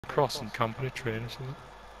cross and camp in a train or something.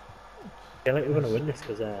 Yeah, like we're gonna win this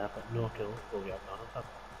because I've got no kills. Well, we have none of them.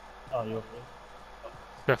 Oh, you're okay.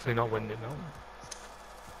 Definitely not winning it now.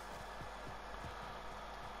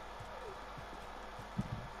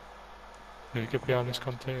 You get behind this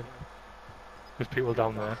container. There's people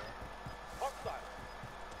down there.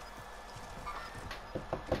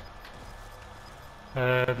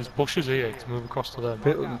 There's bushes here to move across to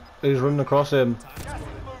them. He's running across him.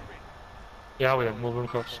 Yeah, we'll run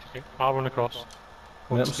across. Okay. I'll run across.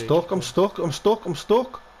 I'm stuck, I'm stuck, I'm stuck, I'm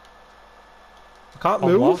stuck. I can't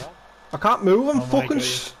On move. what? I can't move, I'm Oh my fucking God.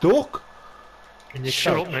 stuck. Can you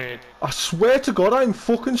Shut crouch? up, mate. I swear to God, I'm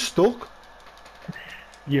fucking stuck.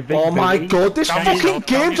 You big Oh my booty. God, this Down fucking yourself,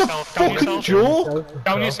 down game's a yourself, down fucking yourself. joke.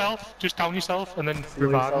 Down yourself. Just down yourself and then Heal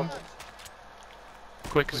revive him. yourself.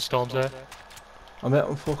 Quick, because the storm's there. I'm out,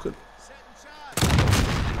 I'm fucking...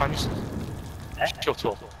 Can you... Shut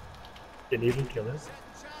up. Didn't even kill him.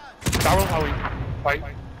 Daryl, how are you?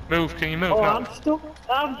 Right, move. Can you move Oh, now? I'm stuck.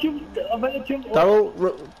 I'm jumped. I'm gonna jump. Up.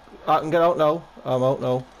 Daryl, I can get out now. I'm out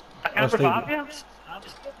now. I can't revive you. I'm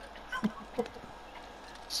stuck. I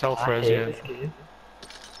Self-res, hate yeah. this game.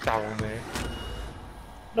 Daryl, mate.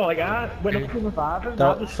 No, like I went up to revive him.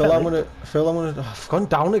 That was Phil, I'm gonna... I've gone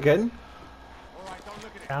down again.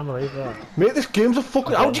 Can't believe that. Mate, this game's a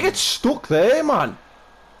fucking... How'd you get stuck there, man?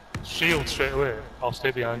 Shield straight away. I'll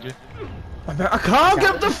stay behind you. I can't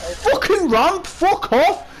get up the fucking ramp! Fuck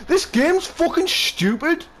off! This game's fucking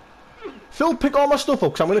stupid! Phil, pick all my stuff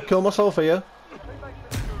up, because I'm gonna kill myself here.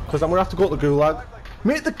 Because I'm gonna have to go to the gulag.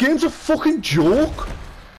 Mate, the game's a fucking joke!